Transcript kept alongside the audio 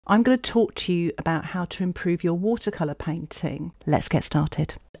I'm going to talk to you about how to improve your watercolour painting. Let's get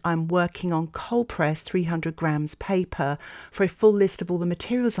started. I'm working on cold press 300 grams paper. For a full list of all the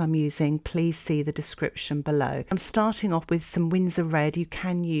materials I'm using, please see the description below. I'm starting off with some Winsor Red. You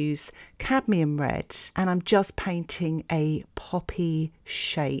can use cadmium red, and I'm just painting a poppy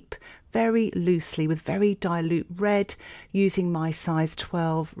shape very loosely with very dilute red using my size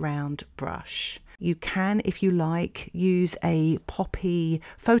 12 round brush. You can, if you like, use a poppy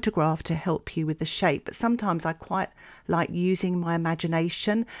photograph to help you with the shape, but sometimes I quite like using my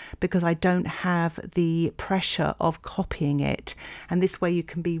imagination because I don't have the pressure of copying it, and this way you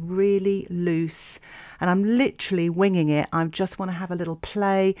can be really loose, and I'm literally winging it. I just want to have a little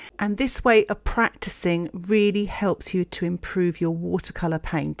play, and this way of practicing really helps you to improve your watercolour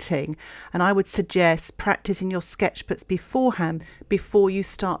painting. And I would suggest practicing your sketchbooks beforehand before you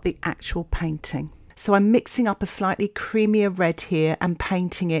start the actual painting. So I'm mixing up a slightly creamier red here and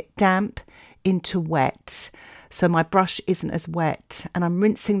painting it damp into wet, so my brush isn't as wet, and I'm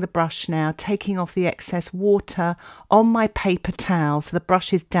rinsing the brush now, taking off the excess water on my paper towel so the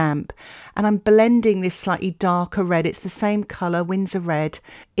brush is damp, and I'm blending this slightly darker red, it's the same colour, Winsor Red,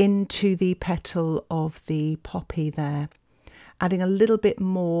 into the petal of the poppy there, adding a little bit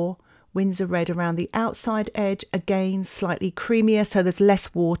more Winsor Red around the outside edge, again slightly creamier so there's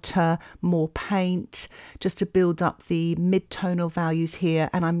less water, more paint, just to build up the mid-tonal values here,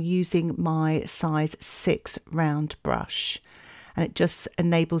 and I'm using my size 6 round brush, and it just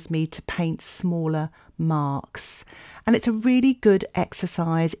enables me to paint smaller marks. And it's a really good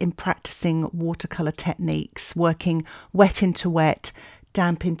exercise in practicing watercolour techniques, working wet into wet,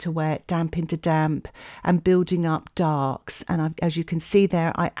 damp into wet, damp into damp, and building up darks. And as you can see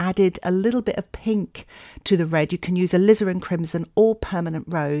there, I added a little bit of pink to the red. You can use alizarin crimson or permanent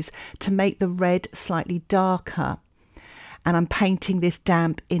rose to make the red slightly darker. And I'm painting this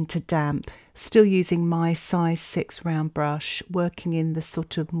damp into damp, still using my size 6 round brush, working in the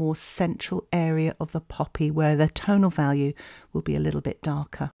sort of more central area of the poppy where the tonal value will be a little bit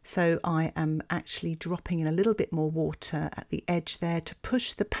darker. So I am actually dropping in a little bit more water at the edge there to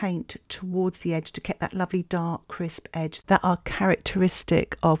push the paint towards the edge to get that lovely dark crisp edge that are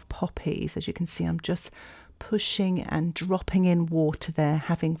characteristic of poppies. As you can see, I'm just pushing and dropping in water there,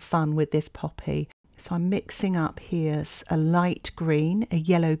 having fun with this poppy. So I'm mixing up here a light green, a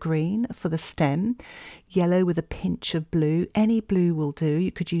yellow green for the stem, yellow with a pinch of blue. Any blue will do.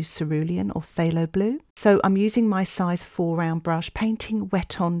 You could use cerulean or phthalo blue. So I'm using my size 4 round brush, painting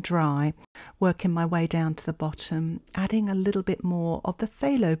wet on dry, working my way down to the bottom, adding a little bit more of the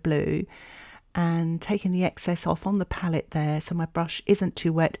phthalo blue and taking the excess off on the palette there so my brush isn't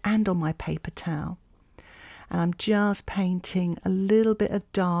too wet, and on my paper towel. And I'm just painting a little bit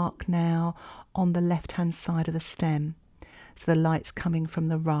of dark now on the left hand side of the stem, so the light's coming from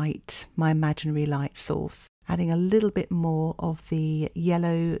the right, my imaginary light source, adding a little bit more of the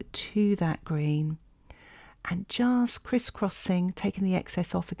yellow to that green, and just crisscrossing, taking the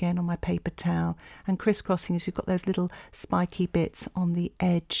excess off again on my paper towel, and crisscrossing as you've got those little spiky bits on the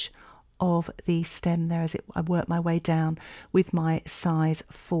edge of the stem there as I work my way down with my size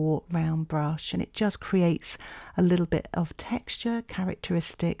 4 round brush, and it just creates a little bit of texture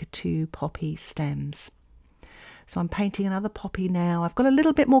characteristic to poppy stems. So I'm painting another poppy now. I've got a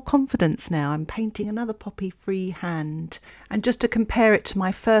little bit more confidence now. I'm painting another poppy freehand. And just to compare it to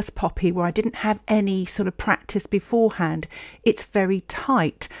my first poppy where I didn't have any sort of practice beforehand, it's very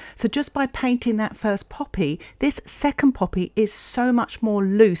tight. So just by painting that first poppy, this second poppy is so much more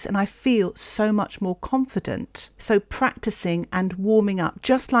loose and I feel so much more confident. So practicing and warming up,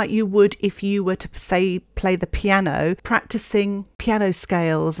 just like you would if you were to, say, play the piano, practicing piano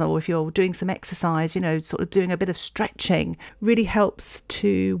scales, or if you're doing some exercise, you know, sort of doing a bit of stretching, really helps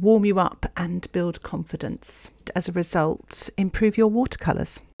to warm you up and build confidence. As a result, improve your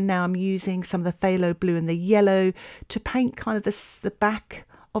watercolours. Now I'm using some of the phthalo blue and the yellow to paint kind of the back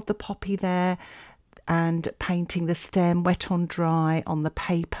of the poppy there, and painting the stem wet on dry on the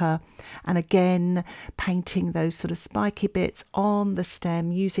paper, and again painting those sort of spiky bits on the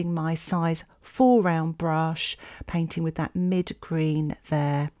stem using my size 4 round brush, painting with that mid green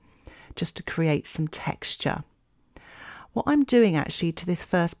there just to create some texture. What I'm doing actually to this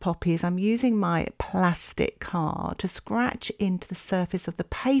first poppy is I'm using my plastic card to scratch into the surface of the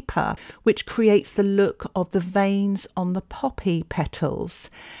paper, which creates the look of the veins on the poppy petals.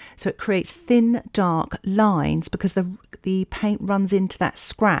 So it creates thin, dark lines because the paint runs into that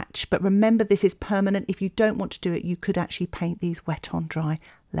scratch. But remember, this is permanent. If you don't want to do it, you could actually paint these wet on dry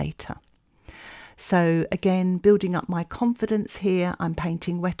later. So again, building up my confidence here, I'm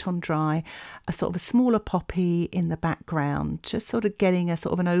painting wet on dry, a sort of a smaller poppy in the background, just sort of getting a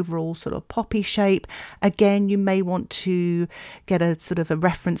sort of an overall sort of poppy shape. Again, you may want to get a sort of a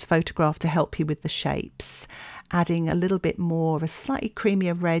reference photograph to help you with the shapes. Adding a little bit more of a slightly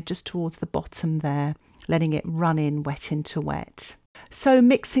creamier red just towards the bottom there, letting it run in wet into wet. So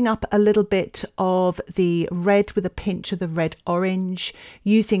mixing up a little bit of the red with a pinch of the red orange,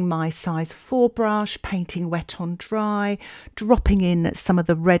 using my size 4 brush, painting wet on dry, dropping in some of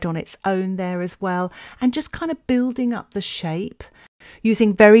the red on its own there as well, and just kind of building up the shape,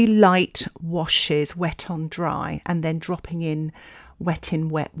 using very light washes, wet on dry, and then dropping in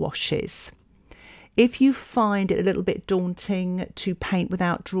wet washes. If you find it a little bit daunting to paint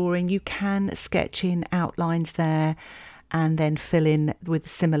without drawing, you can sketch in outlines there and then fill in with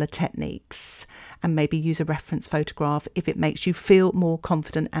similar techniques, and maybe use a reference photograph if it makes you feel more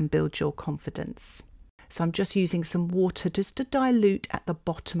confident and build your confidence. So I'm just using some water just to dilute at the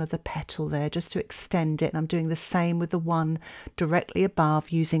bottom of the petal there, just to extend it. And I'm doing the same with the one directly above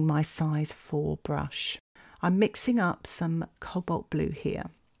using my size 4 brush. I'm mixing up some cobalt blue here,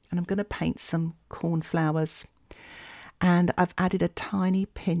 and I'm going to paint some cornflowers. And I've added a tiny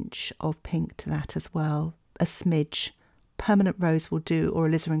pinch of pink to that as well, a smidge. Permanent rose will do, or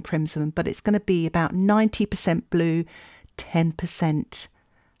alizarin crimson, but it's going to be about 90% blue, 10%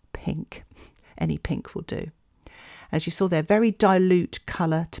 pink. Any pink will do. As you saw there, very dilute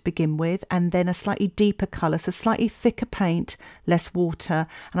colour to begin with, and then a slightly deeper colour, so slightly thicker paint, less water,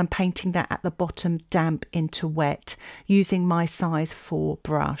 and I'm painting that at the bottom damp into wet using my size 4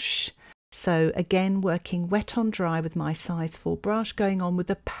 brush. So again, working wet on dry with my size 4 brush, going on with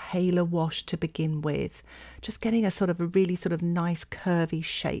a paler wash to begin with, just getting a sort of a really sort of nice curvy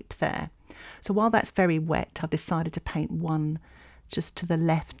shape there. So while that's very wet, I've decided to paint one just to the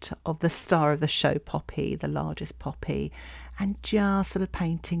left of the star of the show poppy, the largest poppy, and just sort of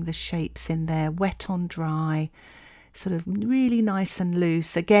painting the shapes in there, wet on dry, sort of really nice and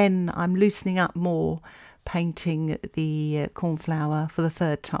loose. Again, I'm loosening up more, painting the cornflower for the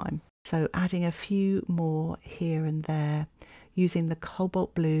 3rd time. So adding a few more here and there, using the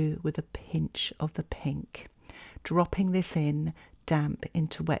cobalt blue with a pinch of the pink, dropping this in damp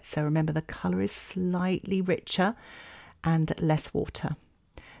into wet. So remember, the colour is slightly richer and less water.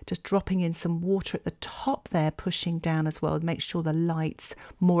 Just dropping in some water at the top there, pushing down as well. Make sure the light's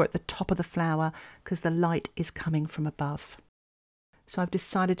more at the top of the flower because the light is coming from above. So I've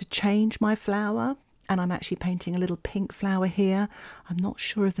decided to change my flower, and I'm actually painting a little pink flower here. I'm not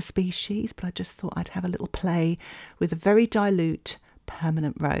sure of the species, but I just thought I'd have a little play with a very dilute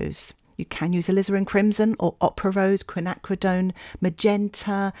permanent rose. You can use alizarin crimson or opera rose, quinacridone,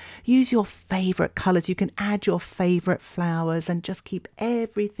 magenta. Use your favourite colours. You can add your favourite flowers and just keep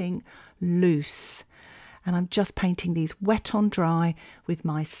everything loose. And I'm just painting these wet on dry with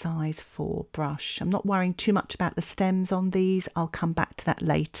my size 4 brush. I'm not worrying too much about the stems on these. I'll come back to that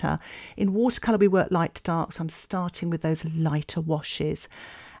later. In watercolour we work light to dark, so I'm starting with those lighter washes.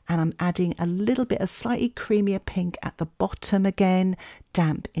 And I'm adding a little bit of slightly creamier pink at the bottom again,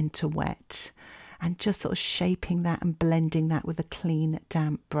 damp into wet. And just sort of shaping that and blending that with a clean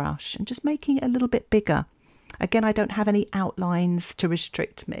damp brush. And just making it a little bit bigger. Again, I don't have any outlines to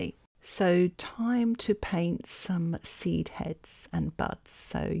restrict me. So time to paint some seed heads and buds.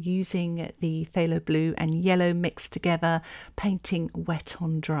 So using the phthalo blue and yellow mixed together, painting wet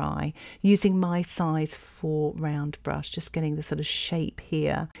on dry, using my size 4 round brush, just getting the sort of shape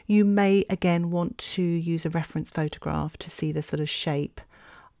here. You may again want to use a reference photograph to see the sort of shape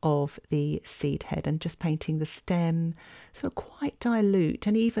of the seed head, and just painting the stem sort of quite dilute,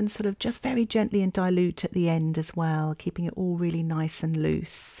 and even sort of just very gently and dilute at the end as well, keeping it all really nice and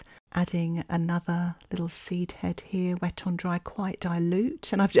loose. Adding another little seed head here, wet on dry, quite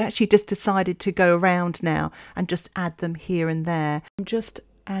dilute. And I've actually just decided to go around now and just add them here and there. I'm just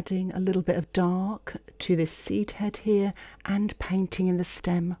adding a little bit of dark to this seed head here and painting in the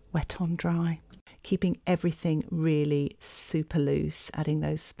stem wet on dry. Keeping everything really super loose, adding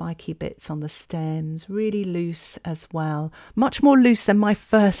those spiky bits on the stems, really loose as well. Much more loose than my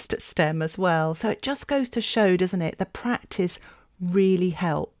first stem as well. So it just goes to show, doesn't it, the practice really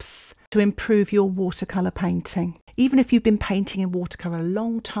helps to improve your watercolour painting. Even if you've been painting in watercolour a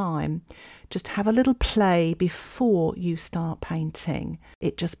long time, just have a little play before you start painting.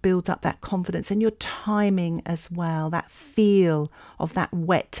 It just builds up that confidence, and your timing as well, that feel of that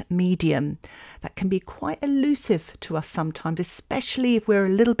wet medium that can be quite elusive to us sometimes, especially if we're a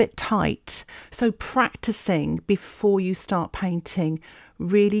little bit tight. So practicing before you start painting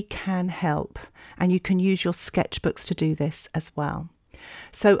really can help, and you can use your sketchbooks to do this as well.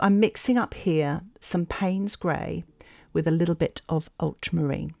 So I'm mixing up here some Paynes grey with a little bit of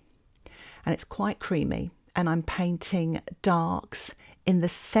ultramarine, and it's quite creamy, and I'm painting darks in the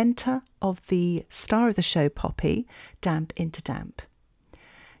centre of the star of the show poppy, damp into damp,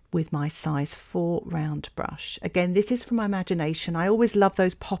 with my size 4 round brush. Again, this is from my imagination. I always love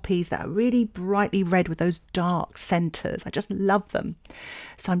those poppies that are really brightly red with those dark centres. I just love them.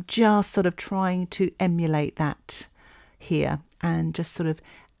 So I'm just sort of trying to emulate that here and just sort of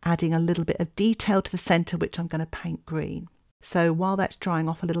adding a little bit of detail to the centre, which I'm going to paint green. So while that's drying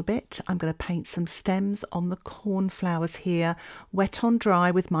off a little bit, I'm going to paint some stems on the cornflowers here, wet on dry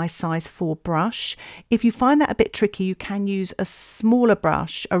with my size 4 brush. If you find that a bit tricky, you can use a smaller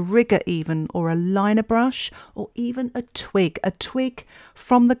brush, a rigger even, or a liner brush, or even a twig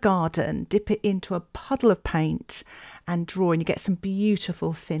from the garden. Dip it into a puddle of paint and draw, and you get some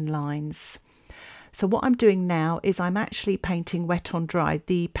beautiful thin lines. So what I'm doing now is I'm actually painting wet on dry.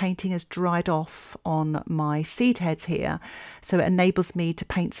 The painting has dried off on my seed heads here, so it enables me to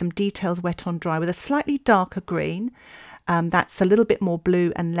paint some details wet on dry with a slightly darker green. That's a little bit more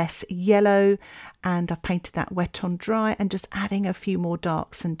blue and less yellow, and I've painted that wet on dry and just adding a few more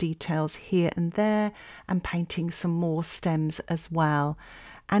darks and details here and there, and painting some more stems as well.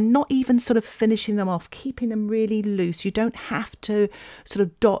 And not even sort of finishing them off, keeping them really loose. You don't have to sort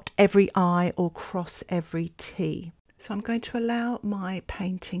of dot every I or cross every T. So I'm going to allow my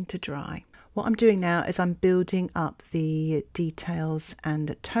painting to dry. What I'm doing now is I'm building up the details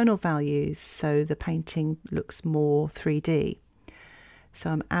and tonal values so the painting looks more 3D.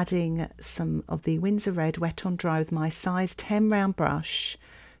 So I'm adding some of the Winsor Red wet on dry with my size 10 round brush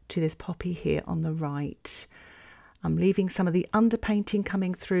to this poppy here on the right. I'm leaving some of the underpainting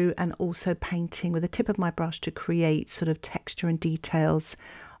coming through and also painting with the tip of my brush to create sort of texture and details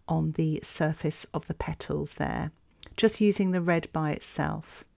on the surface of the petals there, just using the red by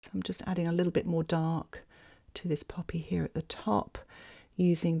itself. So I'm just adding a little bit more dark to this poppy here at the top,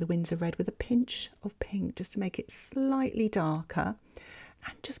 using the Winsor Red with a pinch of pink just to make it slightly darker,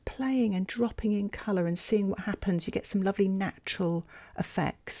 and just playing and dropping in colour and seeing what happens. You get some lovely natural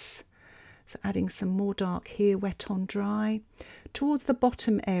effects. So adding some more dark here, wet on dry. Towards the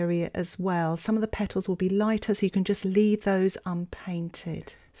bottom area as well, some of the petals will be lighter, so you can just leave those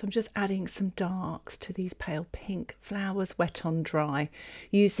unpainted. So I'm just adding some darks to these pale pink flowers, wet on dry,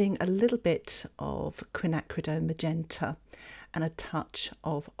 using a little bit of quinacridone magenta and a touch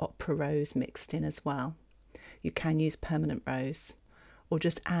of opera rose mixed in as well. You can use permanent rose, or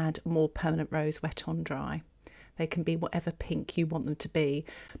just add more permanent rose wet on dry. They can be whatever pink you want them to be,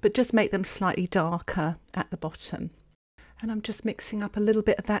 but just make them slightly darker at the bottom. And I'm just mixing up a little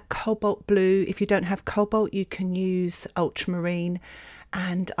bit of that cobalt blue. If you don't have cobalt, you can use ultramarine.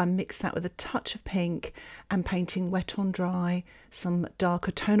 And I mix that with a touch of pink and painting wet on dry, some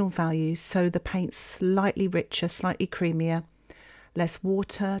darker tonal values, so the paint's slightly richer, slightly creamier. Less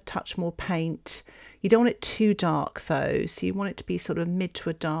water, touch more paint. You don't want it too dark though, so you want it to be sort of mid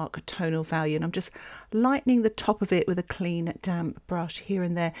to a dark tonal value. And I'm just lightening the top of it with a clean damp brush here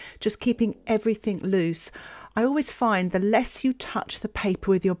and there, just keeping everything loose. I always find the less you touch the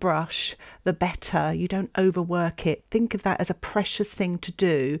paper with your brush, the better. You don't overwork it. Think of that as a precious thing to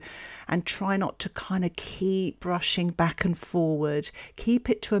do, and try not to kind of keep brushing back and forward. Keep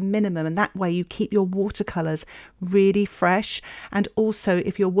it to a minimum, and that way you keep your watercolours really fresh. And also,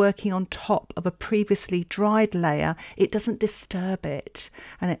 if you're working on top of a previously dried layer, it doesn't disturb it.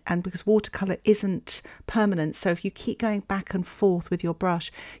 And because watercolour isn't permanent, so if you keep going back and forth with your brush,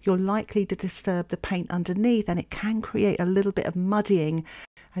 you're likely to disturb the paint underneath, and it can create a little bit of muddying.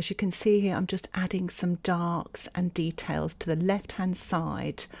 As you can see here, I'm just adding some darks and details to the left hand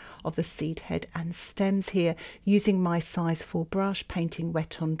side of the seed head and stems here, using my size 4 brush, painting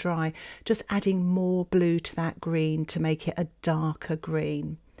wet on dry, just adding more blue to that green to make it a darker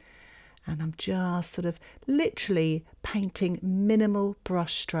green. And I'm just sort of literally painting minimal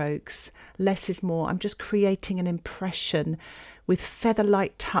brush strokes. Less is more. I'm just creating an impression with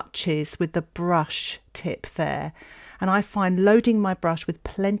feather-like touches with the brush tip there. And I find loading my brush with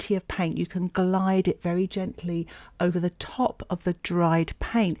plenty of paint, you can glide it very gently over the top of the dried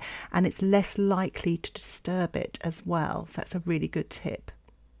paint, and it's less likely to disturb it as well. So that's a really good tip.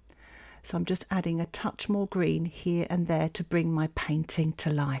 So I'm just adding a touch more green here and there to bring my painting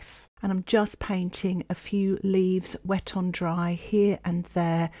to life. And I'm just painting a few leaves wet on dry here and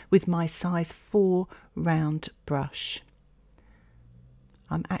there with my size 4 round brush.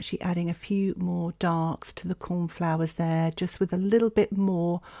 I'm actually adding a few more darks to the cornflowers there, just with a little bit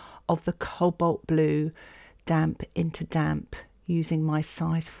more of the cobalt blue, damp into damp, using my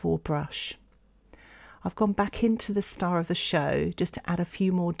size 4 brush. I've gone back into the star of the show just to add a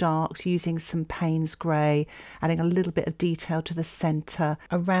few more darks using some Paynes grey, adding a little bit of detail to the centre,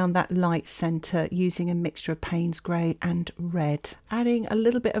 around that light centre using a mixture of Paynes grey and red. Adding a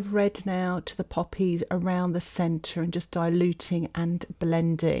little bit of red now to the poppies around the centre and just diluting and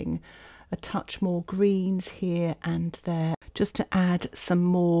blending. A touch more greens here and there just to add some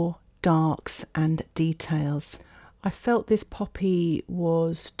more darks and details. I felt this poppy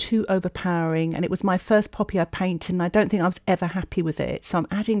was too overpowering, and it was my first poppy I painted and I don't think I was ever happy with it, so I'm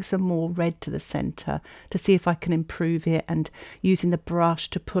adding some more red to the centre to see if I can improve it, and using the brush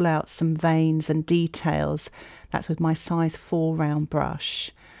to pull out some veins and details. That's with my size 4 round brush,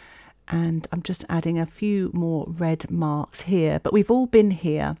 and I'm just adding a few more red marks here. But we've all been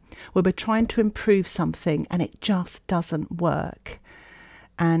here where we're trying to improve something and it just doesn't work.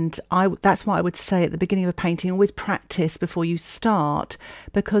 And that's why I would say at the beginning of a painting, always practice before you start,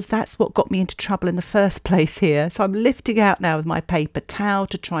 because that's what got me into trouble in the first place here. So I'm lifting out now with my paper towel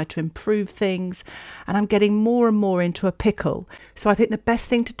to try to improve things, and I'm getting more and more into a pickle. So I think the best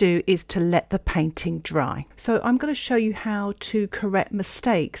thing to do is to let the painting dry. So I'm going to show you how to correct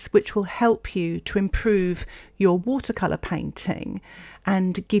mistakes, which will help you to improve your watercolour painting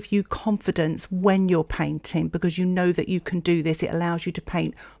and give you confidence when you're painting, because you know that you can do this. It allows you to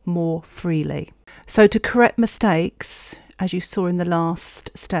paint more freely. So to correct mistakes, as you saw in the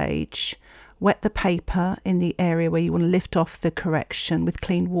last stage, wet the paper in the area where you want to lift off the correction with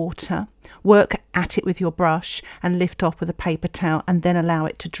clean water, work at it with your brush and lift off with a paper towel, and then allow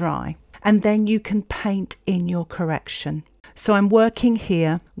it to dry. And then you can paint in your correction. So I'm working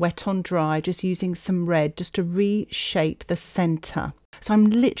here, wet on dry, just using some red just to reshape the centre. So I'm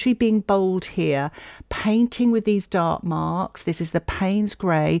literally being bold here, painting with these dark marks. This is the Paynes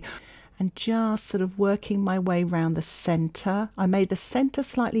grey, and just sort of working my way around the centre. I made the centre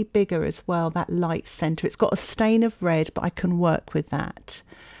slightly bigger as well, that light centre. It's got a stain of red, but I can work with that.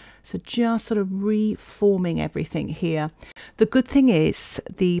 So just sort of reforming everything here. The good thing is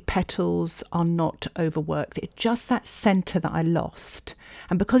the petals are not overworked. It's just that centre that I lost.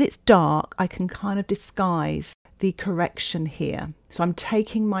 And because it's dark, I can kind of disguise the correction here. So I'm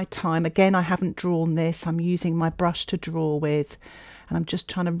taking my time. Again, I haven't drawn this. I'm using my brush to draw with, and I'm just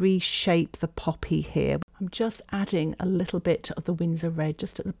trying to reshape the poppy here. I'm just adding a little bit of the Winsor Red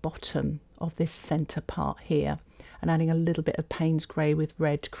just at the bottom of this centre part here, and adding a little bit of Paynes grey with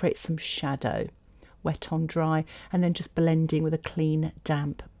red to create some shadow. Wet on dry, and then just blending with a clean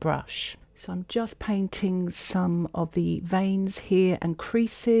damp brush. So I'm just painting some of the veins here and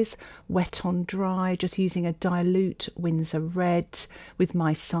creases, wet on dry, just using a dilute Winsor Red with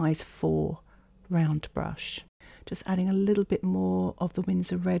my size 4 round brush. Just adding a little bit more of the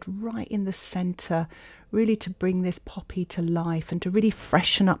Winsor Red right in the centre, really to bring this poppy to life and to really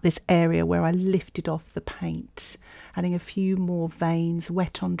freshen up this area where I lifted off the paint. Adding a few more veins,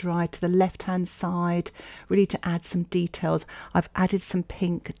 wet on dry to the left hand side, really to add some details. I've added some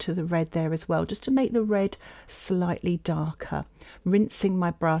pink to the red there as well, just to make the red slightly darker. Rinsing my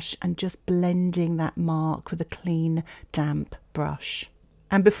brush and just blending that mark with a clean damp brush.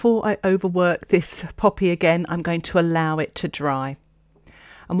 And before I overwork this poppy again, I'm going to allow it to dry.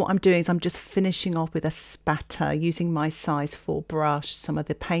 And what I'm doing is I'm just finishing off with a spatter using my size 4 brush, some of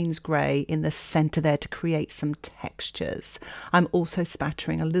the Paynes grey in the centre there to create some textures. I'm also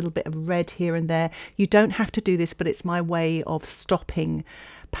spattering a little bit of red here and there. You don't have to do this, but it's my way of stopping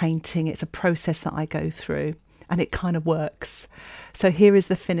painting. It's a process that I go through, and it kind of works. So here is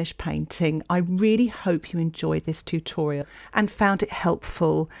the finished painting. I really hope you enjoyed this tutorial and found it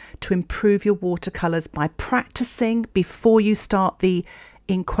helpful to improve your watercolours by practicing before you start the,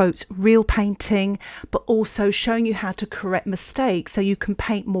 in quotes, real painting, but also showing you how to correct mistakes so you can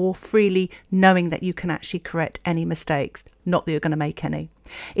paint more freely, knowing that you can actually correct any mistakes, not that you're going to make any.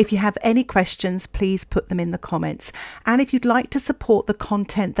 If you have any questions, please put them in the comments. And if you'd like to support the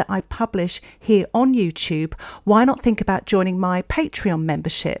content that I publish here on YouTube, why not think about joining my Patreon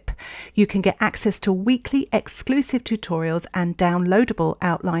membership? You can get access to weekly exclusive tutorials and downloadable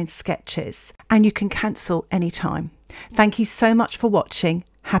outline sketches, and you can cancel anytime. Thank you so much for watching.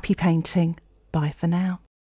 Happy painting. Bye for now.